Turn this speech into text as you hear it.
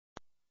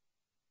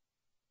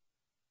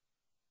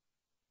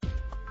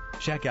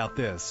Check out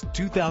this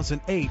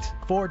 2008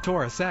 Ford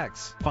Taurus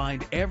X.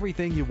 Find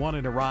everything you want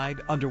in a ride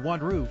under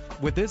one roof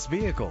with this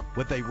vehicle,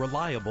 with a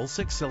reliable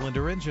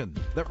 6-cylinder engine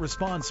that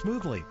responds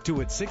smoothly to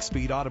its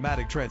 6-speed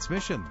automatic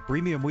transmission.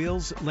 Premium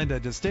wheels lend a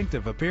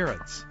distinctive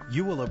appearance.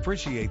 You will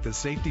appreciate the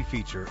safety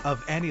feature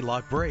of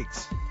anti-lock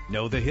brakes.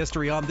 Know the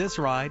history on this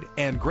ride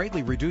and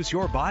greatly reduce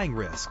your buying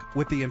risk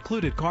with the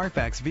included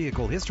Carfax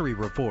Vehicle History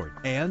Report.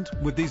 And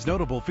with these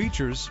notable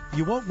features,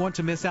 you won't want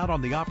to miss out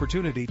on the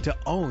opportunity to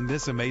own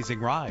this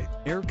amazing ride.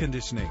 Air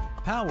conditioning,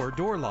 power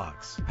door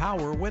locks,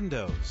 power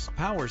windows,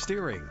 power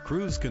steering,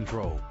 cruise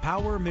control,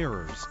 power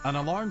mirrors, an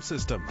alarm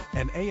system,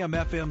 an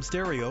AM/FM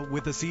stereo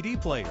with a CD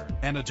player,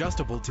 an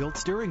adjustable tilt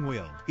steering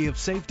wheel. If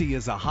safety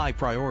is a high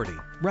priority,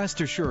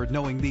 rest assured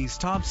knowing these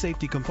top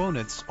safety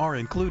components are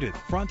included: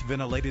 front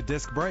ventilated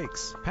disc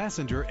brakes,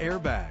 passenger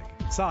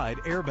airbag, side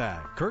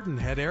airbag, curtain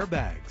head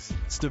airbags,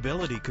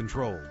 stability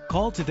control.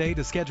 Call today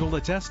to schedule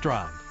a test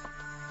drive.